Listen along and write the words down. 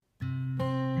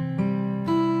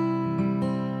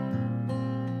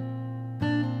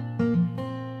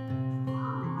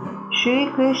Shri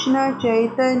Krishna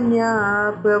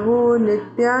Chaitanya Prabhu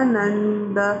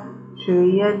Nityananda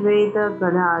Shri Advaita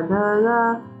Gadadhara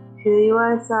Shri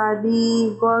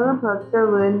Vasadi Gaura Bhakta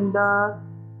Vrinda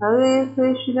Hare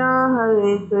Krishna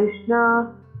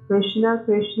Krishna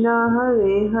Krishna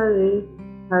Hare Hare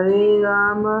Hare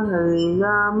Rama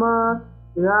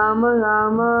Rama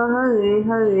Rama Hare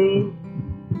Hare.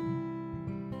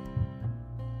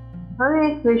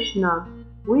 Hare Krishna.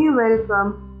 We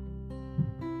welcome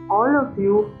all of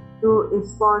you to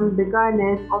ISKCON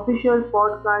Bikaner official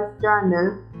podcast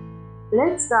channel.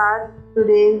 Let's start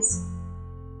today's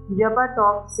Japa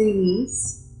talk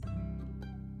series.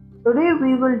 Today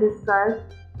we will discuss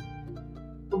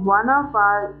one of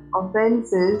our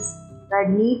offenses that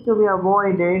need to be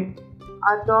avoided.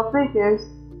 Our topic is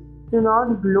to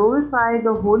not glorify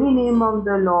the holy name of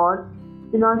the Lord,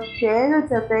 to not share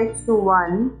its effects to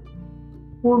one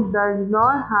who does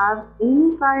not have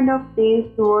any kind of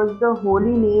taste towards the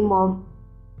holy name of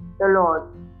the Lord.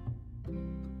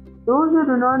 Those who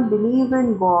do not believe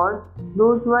in God,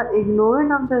 those who are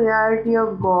ignorant of the reality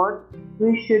of God,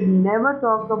 we should never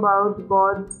talk about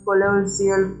God's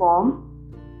colossal form,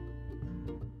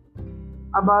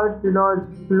 about the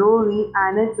Lord's glory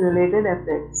and its related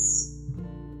effects.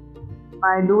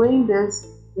 By doing this,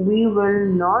 we will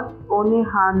not only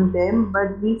harm them,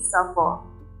 but we suffer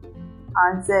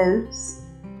ourselves.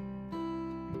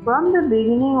 From the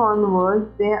beginning onwards,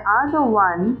 they are the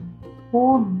ones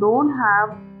who don't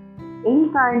have any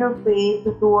kind of faith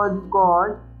towards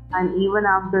God, and even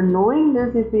after knowing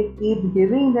this, if we keep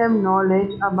giving them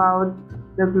knowledge about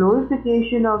the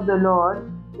glorification of the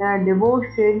Lord, their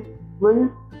devotion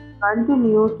will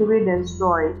continue to be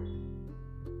destroyed.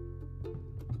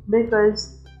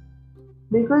 Because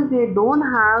they don't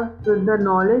have the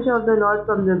knowledge of the Lord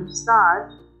from the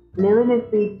start, and even if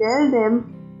we tell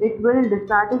them, it will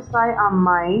dissatisfy our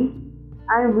mind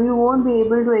and we won't be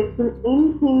able to explain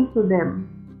anything to them.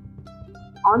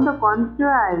 On the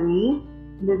contrary,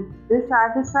 this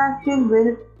dissatisfaction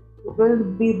will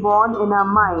be born in our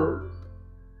mind.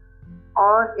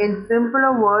 Or in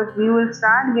simpler words, we will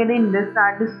start getting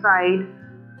dissatisfied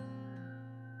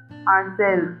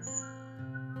ourselves.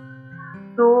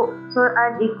 So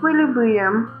an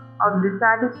equilibrium of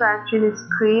dissatisfaction is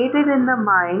created in the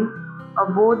mind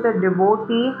of both a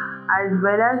devotee as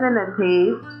well as an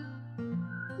atheist.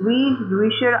 We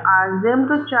should ask them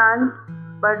to chant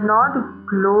but not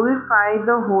glorify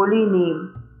the holy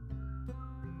name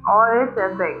or its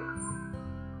effects.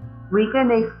 We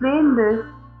can explain this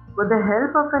with the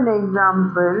help of an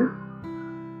example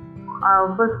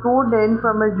of a student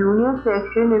from a junior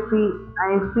section. If he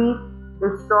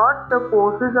is taught the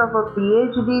courses of a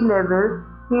PhD level,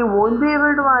 he won't be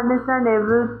able to understand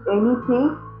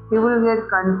anything. He will get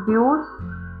confused.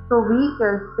 So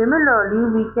similarly,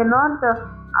 we cannot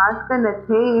ask an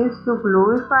atheist to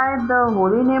glorify the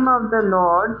holy name of the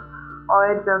Lord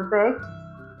or its effects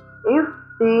if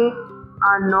they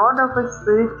are not of a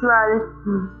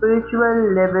spiritual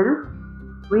level.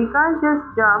 We can't just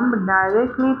jump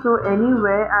directly to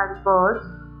anywhere at first.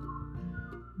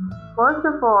 First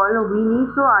of all, we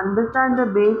need to understand the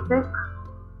basic.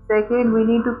 Second, we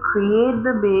need to create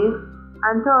the base.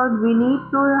 And third, we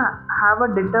need to have a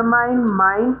determined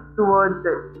mind towards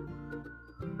it.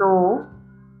 So,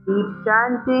 keep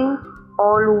chanting,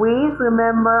 always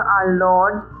remember our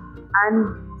Lord,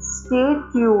 and stay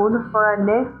tuned for our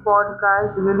next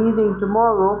podcast releasing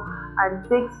tomorrow at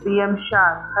 6 p.m.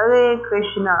 sharp. Hare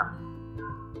Krishna.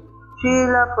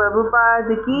 Srila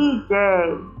Prabhupada ki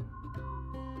Jai.